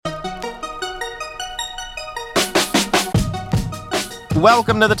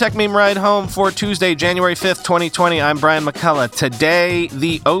Welcome to the Tech Meme Ride Home for Tuesday, January 5th, 2020. I'm Brian McCullough. Today,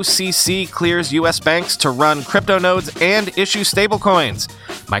 the OCC clears U.S. banks to run crypto nodes and issue stablecoins.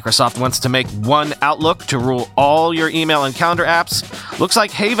 Microsoft wants to make one Outlook to rule all your email and calendar apps. Looks like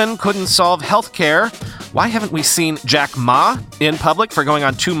Haven couldn't solve healthcare. Why haven't we seen Jack Ma in public for going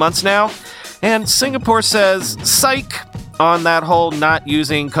on 2 months now? And Singapore says, psych, on that whole not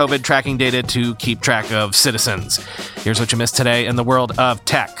using COVID tracking data to keep track of citizens. Here's what you missed today in the world of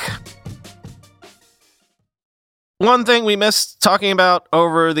tech. One thing we missed talking about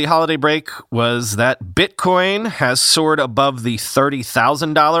over the holiday break was that Bitcoin has soared above the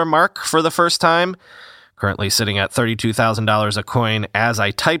 $30,000 mark for the first time, currently sitting at $32,000 a coin as I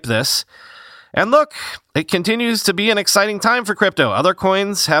type this. And look, it continues to be an exciting time for crypto. Other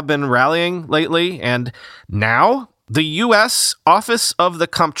coins have been rallying lately, and now the U.S. Office of the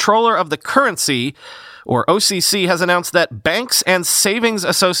Comptroller of the Currency, or OCC, has announced that banks and savings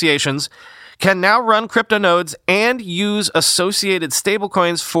associations can now run crypto nodes and use associated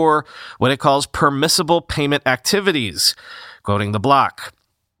stablecoins for what it calls permissible payment activities, quoting the block.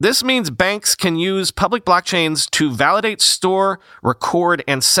 This means banks can use public blockchains to validate, store, record,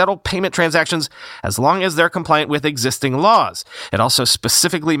 and settle payment transactions as long as they're compliant with existing laws. It also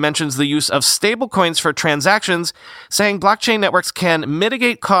specifically mentions the use of stablecoins for transactions, saying blockchain networks can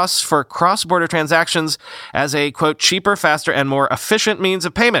mitigate costs for cross-border transactions as a, quote, cheaper, faster, and more efficient means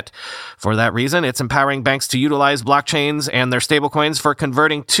of payment. For that reason, it's empowering banks to utilize blockchains and their stablecoins for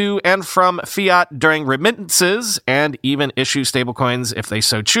converting to and from fiat during remittances and even issue stablecoins if they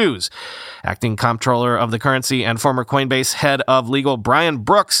so choose. Acting Comptroller of the Currency and former Coinbase head of legal Brian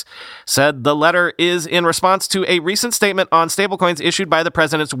Brooks said the letter is in response to a recent statement on stablecoins issued by the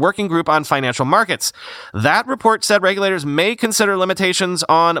president's working group on financial markets. That report said regulators may consider limitations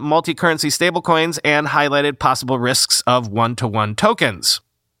on multi-currency stablecoins and highlighted possible risks of one-to-one tokens.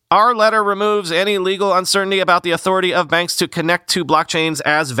 Our letter removes any legal uncertainty about the authority of banks to connect to blockchains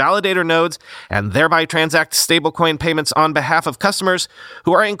as validator nodes and thereby transact stablecoin payments on behalf of customers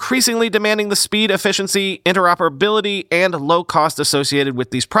who are increasingly demanding the speed, efficiency, interoperability, and low cost associated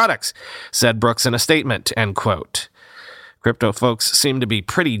with these products, said Brooks in a statement, end quote. Crypto folks seem to be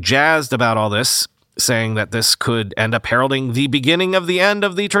pretty jazzed about all this, saying that this could end up heralding the beginning of the end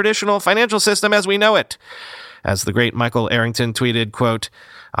of the traditional financial system as we know it. As the great Michael Arrington tweeted, quote,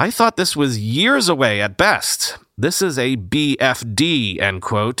 I thought this was years away at best. This is a BFD, end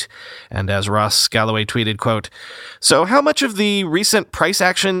quote. And as Ross Galloway tweeted, quote, so how much of the recent price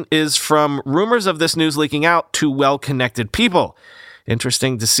action is from rumors of this news leaking out to well-connected people?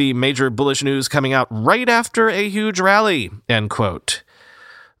 Interesting to see major bullish news coming out right after a huge rally, end quote.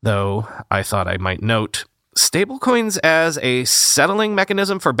 Though I thought I might note, stablecoins as a settling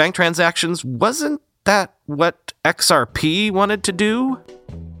mechanism for bank transactions, wasn't that what XRP wanted to do?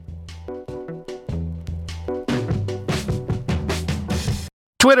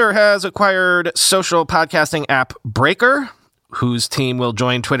 Twitter has acquired social podcasting app Breaker, whose team will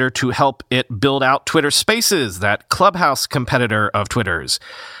join Twitter to help it build out Twitter Spaces, that Clubhouse competitor of Twitter's.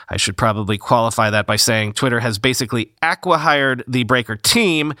 I should probably qualify that by saying Twitter has basically acqui-hired the Breaker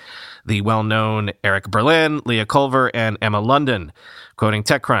team, the well-known Eric Berlin, Leah Culver, and Emma London, quoting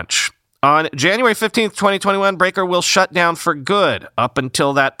TechCrunch. On January 15th, 2021, Breaker will shut down for good. Up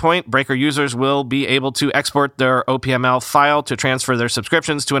until that point, Breaker users will be able to export their OPML file to transfer their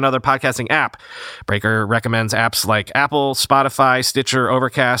subscriptions to another podcasting app. Breaker recommends apps like Apple, Spotify, Stitcher,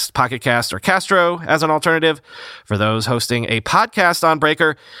 Overcast, Pocket Cast, or Castro as an alternative. For those hosting a podcast on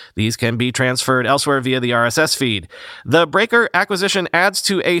Breaker, these can be transferred elsewhere via the RSS feed. The Breaker acquisition adds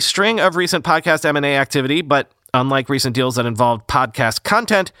to a string of recent podcast M&A activity, but unlike recent deals that involved podcast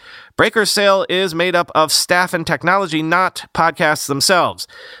content, Breaker's sale is made up of staff and technology, not podcasts themselves.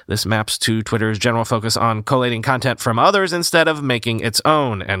 This maps to Twitter's general focus on collating content from others instead of making its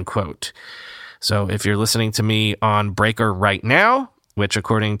own, end quote. So if you're listening to me on Breaker right now, which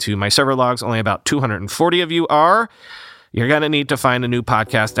according to my server logs, only about 240 of you are, you're going to need to find a new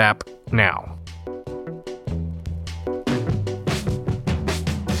podcast app now.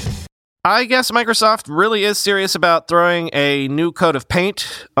 I guess Microsoft really is serious about throwing a new coat of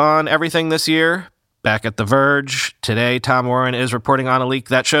paint on everything this year. Back at The Verge, today, Tom Warren is reporting on a leak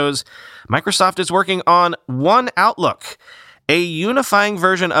that shows Microsoft is working on One Outlook, a unifying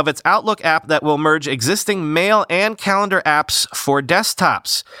version of its Outlook app that will merge existing mail and calendar apps for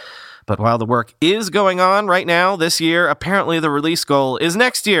desktops. But while the work is going on right now this year, apparently the release goal is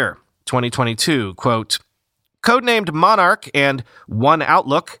next year, 2022. Quote, codenamed Monarch and One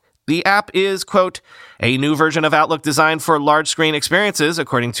Outlook, the app is, quote, a new version of Outlook designed for large screen experiences,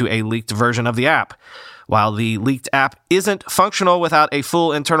 according to a leaked version of the app. While the leaked app isn't functional without a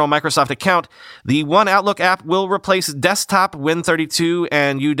full internal Microsoft account, the One Outlook app will replace desktop Win32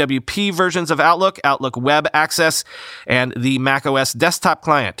 and UWP versions of Outlook, Outlook Web Access, and the macOS desktop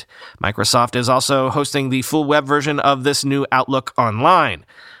client. Microsoft is also hosting the full web version of this new Outlook Online.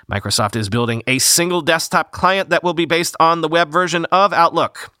 Microsoft is building a single desktop client that will be based on the web version of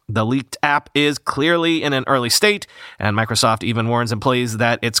Outlook. The leaked app is clearly in an early state, and Microsoft even warns employees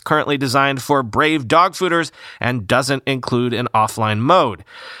that it's currently designed for brave dog fooders and doesn't include an offline mode.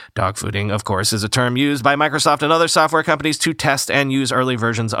 Dog fooding, of course, is a term used by Microsoft and other software companies to test and use early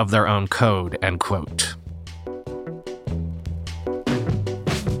versions of their own code, end quote.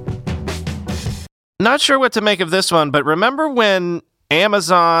 Not sure what to make of this one, but remember when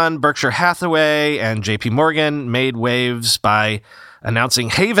Amazon, Berkshire Hathaway, and JP Morgan made waves by announcing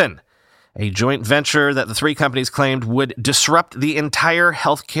Haven, a joint venture that the three companies claimed would disrupt the entire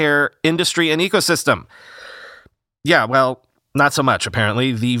healthcare industry and ecosystem? Yeah, well, not so much,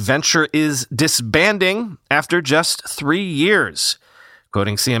 apparently. The venture is disbanding after just 3 years,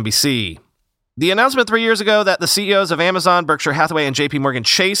 quoting CNBC. The announcement 3 years ago that the CEOs of Amazon, Berkshire Hathaway, and JP Morgan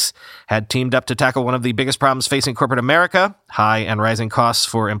Chase had teamed up to tackle one of the biggest problems facing corporate America, high and rising costs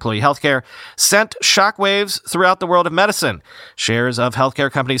for employee healthcare, sent shockwaves throughout the world of medicine. Shares of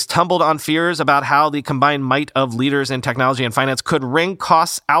healthcare companies tumbled on fears about how the combined might of leaders in technology and finance could wring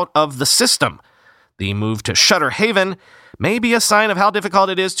costs out of the system. The move to shutter Haven may be a sign of how difficult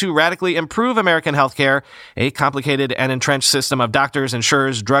it is to radically improve American healthcare, a complicated and entrenched system of doctors,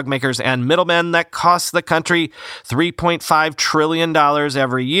 insurers, drug makers, and middlemen that costs the country $3.5 trillion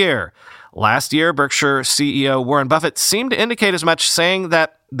every year. Last year, Berkshire CEO Warren Buffett seemed to indicate as much, saying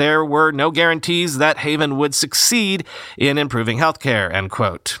that there were no guarantees that Haven would succeed in improving healthcare, end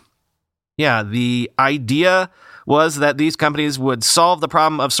quote. Yeah, the idea was that these companies would solve the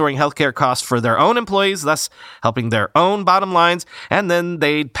problem of soaring healthcare costs for their own employees, thus helping their own bottom lines, and then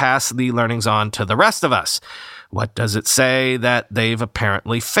they'd pass the learnings on to the rest of us. What does it say that they've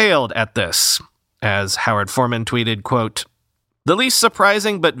apparently failed at this? As Howard Foreman tweeted, quote, "The least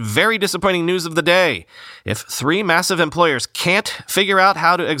surprising but very disappointing news of the day. If three massive employers can't figure out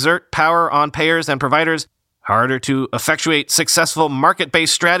how to exert power on payers and providers, harder to effectuate successful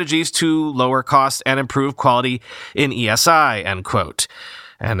market-based strategies to lower costs and improve quality in ESI, end quote."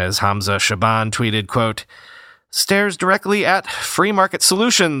 And as Hamza Shaban tweeted, quote, "Stares directly at free market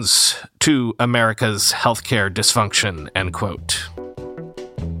solutions to America's healthcare dysfunction," end quote.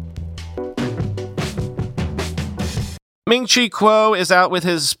 Ming-Chi Kuo is out with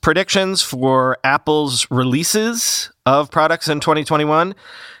his predictions for Apple's releases of products in 2021.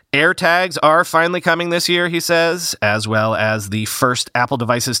 AirTags are finally coming this year, he says, as well as the first Apple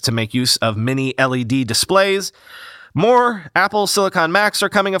devices to make use of mini LED displays. More Apple Silicon Macs are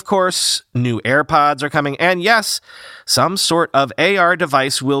coming, of course. New AirPods are coming. And yes, some sort of AR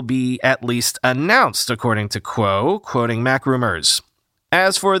device will be at least announced, according to Kuo, quoting Mac Rumors.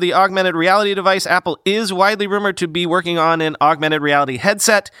 As for the augmented reality device, Apple is widely rumored to be working on an augmented reality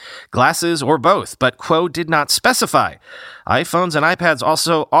headset, glasses, or both, but Kuo did not specify. iPhones and iPads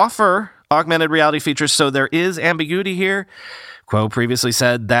also offer augmented reality features, so there is ambiguity here. Kuo previously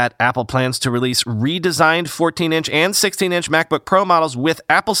said that Apple plans to release redesigned 14-inch and 16-inch MacBook Pro models with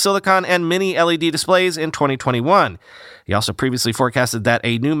Apple Silicon and mini LED displays in 2021. He also previously forecasted that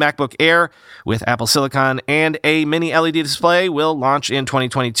a new MacBook Air with Apple Silicon and a mini LED display will launch in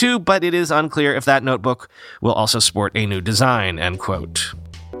 2022, but it is unclear if that notebook will also sport a new design, end quote.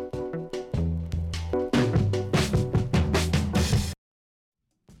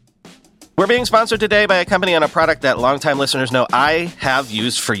 We're being sponsored today by a company on a product that longtime listeners know I have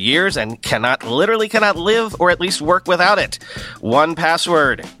used for years and cannot live or at least work without it.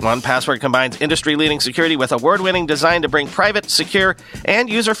 1Password. 1Password combines industry-leading security with award-winning design to bring private, secure,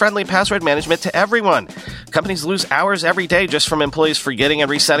 and user-friendly password management to everyone. Companies lose hours every day just from employees forgetting and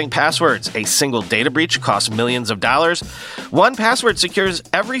resetting passwords. A single data breach costs millions of dollars. 1Password secures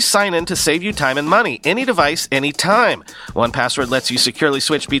every sign-in to save you time and money, any device, anytime. 1Password lets you securely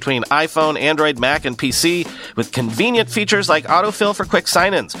switch between iPhone, Android, Mac, and PC with convenient features like autofill for quick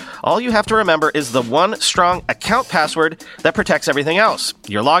sign-ins. All you have to remember is the one strong account password that protects everything else.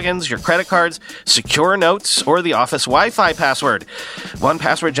 Your logins, your credit cards, secure notes, or the office Wi-Fi password.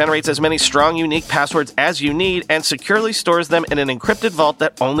 1Password generates as many strong, unique passwords as you need and securely stores them in an encrypted vault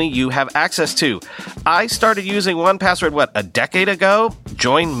that only you have access to. I started using 1Password, a decade ago?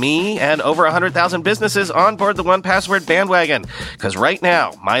 Join me and over 100,000 businesses on board the 1Password bandwagon. Because right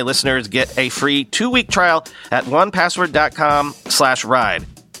now, my listeners get a free 2-week trial at 1password.com/ride.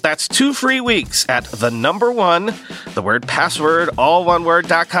 That's 2 free weeks at the word password, all one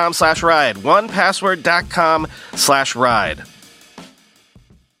word.com/ride. 1password.com/ride.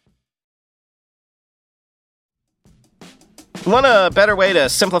 Want a better way to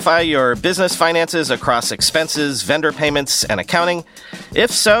simplify your business finances across expenses, vendor payments, and accounting? If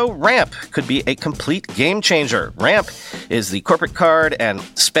so, Ramp could be a complete game changer. Ramp is the corporate card and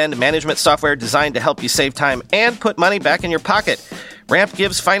spend management software designed to help you save time and put money back in your pocket. Ramp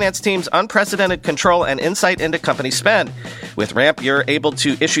gives finance teams unprecedented control and insight into company spend. With Ramp, you're able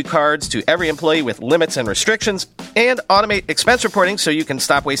to issue cards to every employee with limits and restrictions and automate expense reporting so you can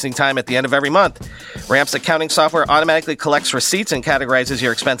stop wasting time at the end of every month. Ramp's accounting software automatically collects receipts and categorizes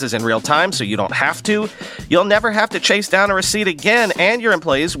your expenses in real time so you don't have to. You'll never have to chase down a receipt again, and your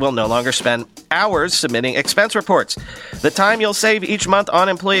employees will no longer spend hours submitting expense reports. The time you'll save each month on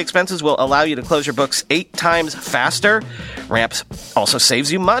employee expenses will allow you to close your books 8 times faster. Ramp also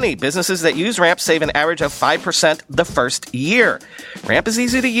saves you money. Businesses that use Ramp save an average of 5% the first year. Ramp is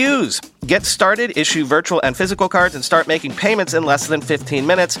easy to use. Get started, issue virtual and physical cards, and start making payments in less than 15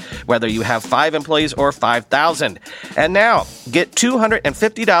 minutes, whether you have 5 employees or 5,000. And now, get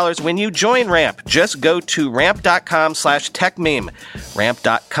 $250 when you join Ramp. Just go to ramp.com/techmeme.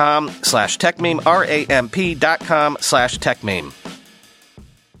 Ramp.com/techmeme. ramp.com/techmeme.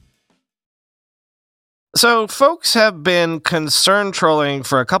 So, folks have been concern trolling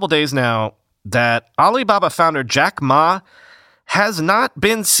for a couple days now that Alibaba founder Jack Ma has not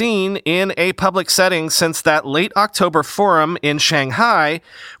been seen in a public setting since that late October forum in Shanghai,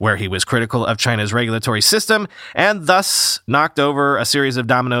 where he was critical of China's regulatory system and thus knocked over a series of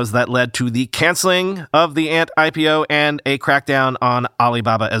dominoes that led to the canceling of the Ant IPO and a crackdown on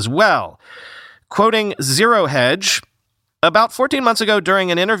Alibaba as well. Quoting Zero Hedge, about 14 months ago,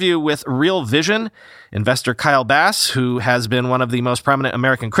 during an interview with Real Vision, investor Kyle Bass, who has been one of the most prominent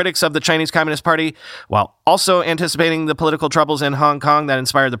American critics of the Chinese Communist Party, while also anticipating the political troubles in Hong Kong that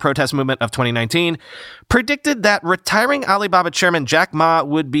inspired the protest movement of 2019, predicted that retiring Alibaba chairman Jack Ma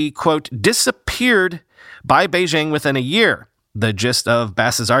would be, quote, disappeared by Beijing within a year. The gist of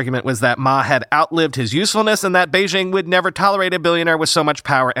Bass's argument was that Ma had outlived his usefulness and that Beijing would never tolerate a billionaire with so much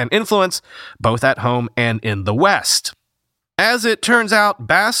power and influence, both at home and in the West. As it turns out,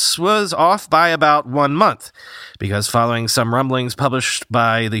 Bass was off by about 1 month, because following some rumblings published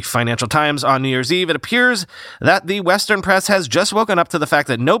by the Financial Times on New Year's Eve, it appears that the Western press has just woken up to the fact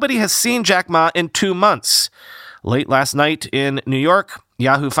that nobody has seen Jack Ma in 2 months. Late last night in New York,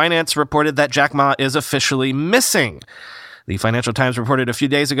 Yahoo Finance reported that Jack Ma is officially missing. The Financial Times reported a few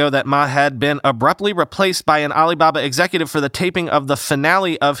days ago that Ma had been abruptly replaced by an Alibaba executive for the taping of the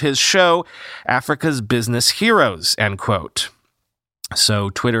finale of his show, Africa's Business Heroes, end quote. So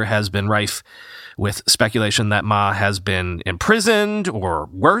Twitter has been rife with speculation that Ma has been imprisoned or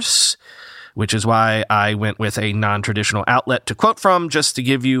worse, which is why I went with a non-traditional outlet to quote from, just to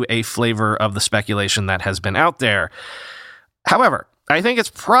give you a flavor of the speculation that has been out there. However, I think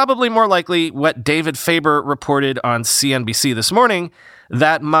it's probably more likely what David Faber reported on CNBC this morning,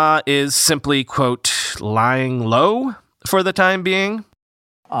 that Ma is simply, quote, lying low for the time being.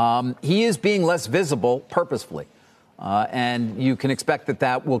 He is being less visible purposefully, and you can expect that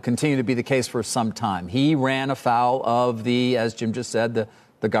that will continue to be the case for some time. He ran afoul of the, as Jim just said,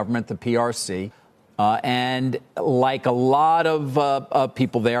 the government, the PRC. And like a lot of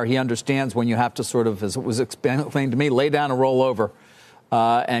people there, he understands when you have to sort of, as it was explained to me, lay down and roll over.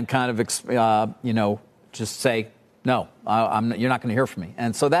 And kind of, just say, no, you're not going to hear from me.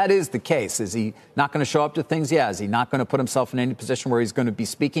 And so that is the case. Is he not going to show up to things? Yeah. Is he not going to put himself in any position where he's going to be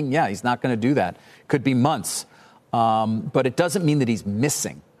speaking? Yeah, he's not going to do that. Could be months. But it doesn't mean that he's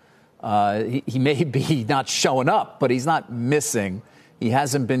missing. He may be not showing up, but he's not missing. He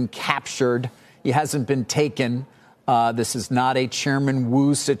hasn't been captured. He hasn't been taken. This is not a Chairman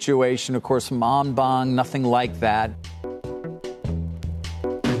Wu situation, of course, from Anbang, nothing like that.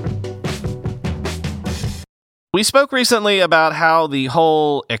 We spoke recently about how the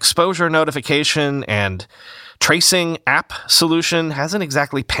whole exposure notification and tracing app solution hasn't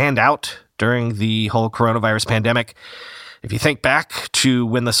exactly panned out during the whole coronavirus pandemic. If you think back to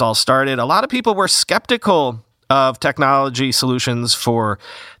when this all started, a lot of people were skeptical of technology solutions for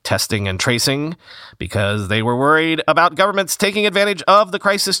testing and tracing because they were worried about governments taking advantage of the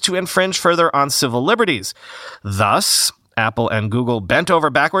crisis to infringe further on civil liberties. Thus, Apple and Google bent over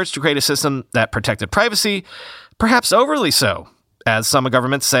backwards to create a system that protected privacy, perhaps overly so, as some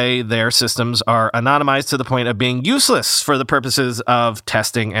governments say their systems are anonymized to the point of being useless for the purposes of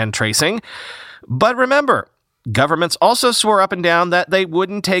testing and tracing. But remember, governments also swore up and down that they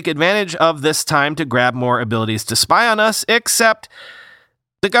wouldn't take advantage of this time to grab more abilities to spy on us, except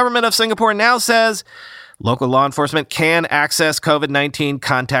The government of Singapore now says local law enforcement can access COVID-19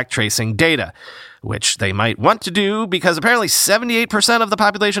 contact tracing data, which they might want to do because apparently 78% of the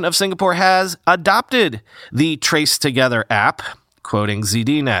population of Singapore has adopted the Trace Together app, quoting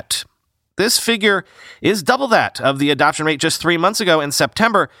ZDNet. This figure is double that of the adoption rate just 3 months ago in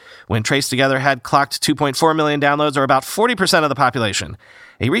September, when Trace Together had clocked 2.4 million downloads, or about 40% of the population.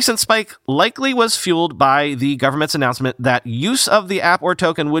 A recent spike likely was fueled by the government's announcement that use of the app or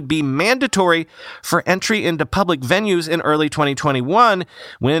token would be mandatory for entry into public venues in early 2021,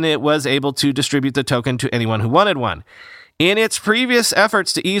 when it was able to distribute the token to anyone who wanted one. In its previous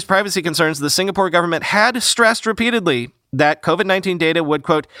efforts to ease privacy concerns, the Singapore government had stressed repeatedly that COVID-19 data would,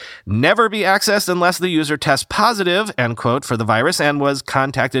 quote, never be accessed unless the user tests positive, end quote, for the virus and was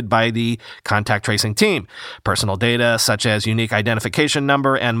contacted by the contact tracing team. Personal data such as unique identification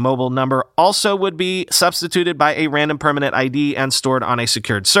number and mobile number also would be substituted by a random permanent ID and stored on a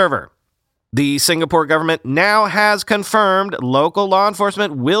secured server. The Singapore government now has confirmed local law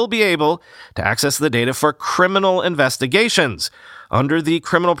enforcement will be able to access the data for criminal investigations. Under the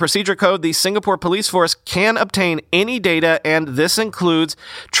Criminal Procedure Code, the Singapore Police Force can obtain any data, and this includes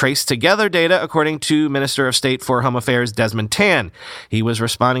Trace Together data, according to Minister of State for Home Affairs Desmond Tan. He was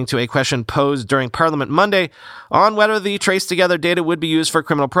responding to a question posed during Parliament Monday on whether the Trace Together data would be used for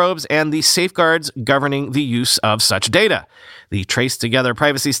criminal probes and the safeguards governing the use of such data. The Trace Together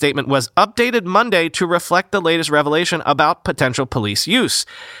privacy statement was updated Monday to reflect the latest revelation about potential police use.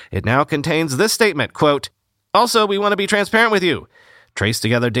 It now contains this statement, quote, also, we want to be transparent with you. Trace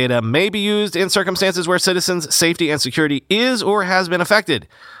Together data may be used in circumstances where citizens' safety and security is or has been affected.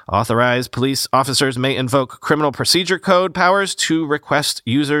 Authorized police officers may invoke Criminal Procedure Code powers to request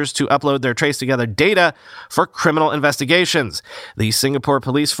users to upload their Trace Together data for criminal investigations. The Singapore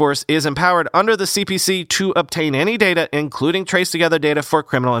Police Force is empowered under the CPC to obtain any data, including Trace Together data for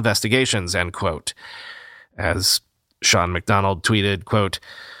criminal investigations, end quote. As Sean McDonald tweeted, quote,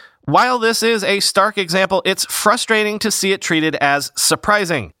 while this is a stark example, it's frustrating to see it treated as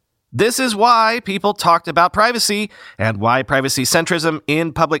surprising. This is why people talked about privacy and why privacy centrism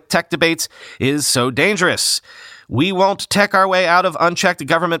in public tech debates is so dangerous. We won't tech our way out of unchecked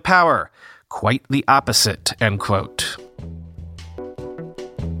government power. Quite the opposite, end quote.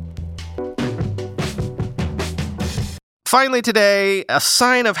 Finally today, a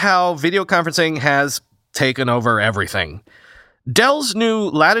sign of how video conferencing has taken over everything. Dell's new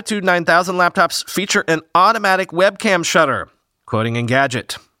Latitude 9000 laptops feature an automatic webcam shutter, quoting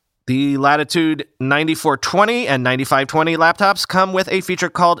Engadget. The Latitude 9420 and 9520 laptops come with a feature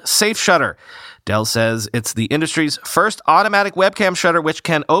called Safe Shutter. Dell says it's the industry's first automatic webcam shutter which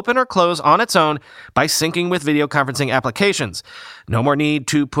can open or close on its own by syncing with video conferencing applications. No more need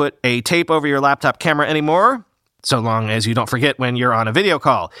to put a tape over your laptop camera anymore, so long as you don't forget when you're on a video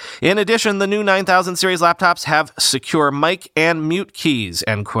call. In addition, the new 9000 series laptops have secure mic and mute keys,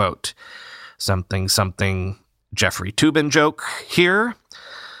 end quote. Something Jeffrey Toobin joke here.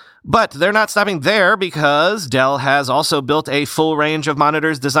 But they're not stopping there, because Dell has also built a full range of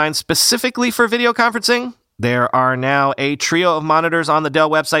monitors designed specifically for video conferencing. There are now a trio of monitors on the Dell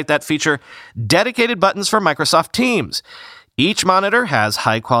website that feature dedicated buttons for Microsoft Teams. Each monitor has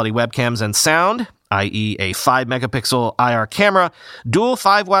high-quality webcams and sound, i.e. a 5-megapixel IR camera, dual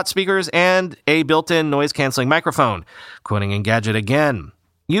 5-watt speakers, and a built-in noise-canceling microphone. Quoting Engadget again,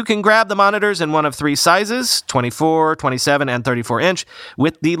 you can grab the monitors in one of three sizes, 24, 27, and 34-inch,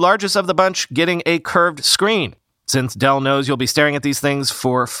 with the largest of the bunch getting a curved screen. Since Dell knows you'll be staring at these things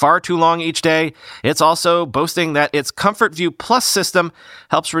for far too long each day, it's also boasting that its Comfort View Plus system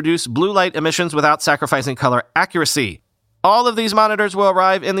helps reduce blue light emissions without sacrificing color accuracy. All of these monitors will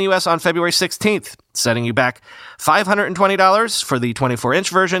arrive in the U.S. on February 16th, setting you back $520 for the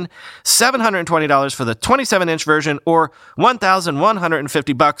 24-inch version, $720 for the 27-inch version, or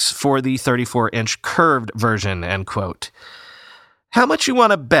 $1,150 for the 34-inch curved version, end quote. How much you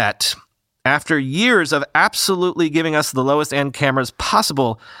want to bet, after years of absolutely giving us the lowest end cameras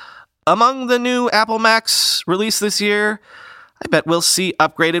possible, among the new Apple Macs released this year, I bet we'll see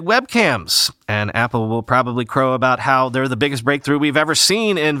upgraded webcams, and Apple will probably crow about how they're the biggest breakthrough we've ever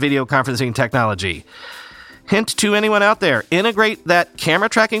seen in video conferencing technology. Hint to anyone out there, integrate that camera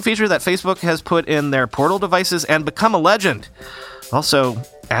tracking feature that Facebook has put in their Portal devices and become a legend. Also,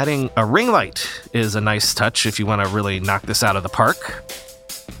 adding a ring light is a nice touch if you want to really knock this out of the park.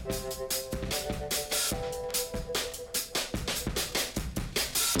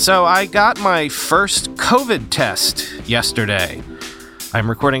 So I got my first COVID test yesterday. I'm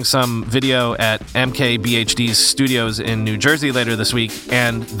recording some video at MKBHD's studios in New Jersey later this week,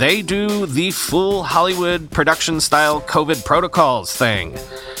 and they do the full Hollywood production-style COVID protocols thing,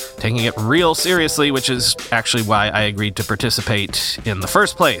 taking it real seriously, which is actually why I agreed to participate in the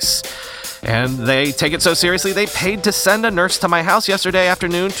first place. And they take it so seriously, they paid to send a nurse to my house yesterday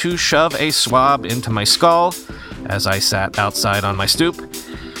afternoon to shove a swab into my skull as I sat outside on my stoop.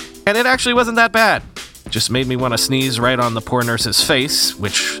 And it actually wasn't that bad. Just made me want to sneeze right on the poor nurse's face,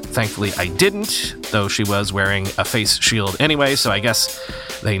 which thankfully I didn't, though she was wearing a face shield anyway, so I guess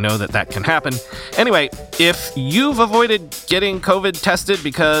they know that can happen. Anyway, if you've avoided getting COVID tested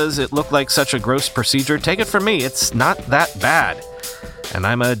because it looked like such a gross procedure, take it from me, it's not that bad. And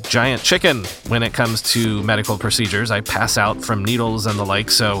I'm a giant chicken when it comes to medical procedures. I pass out from needles and the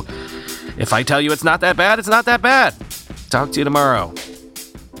like, so if I tell you it's not that bad, it's not that bad. Talk to you tomorrow.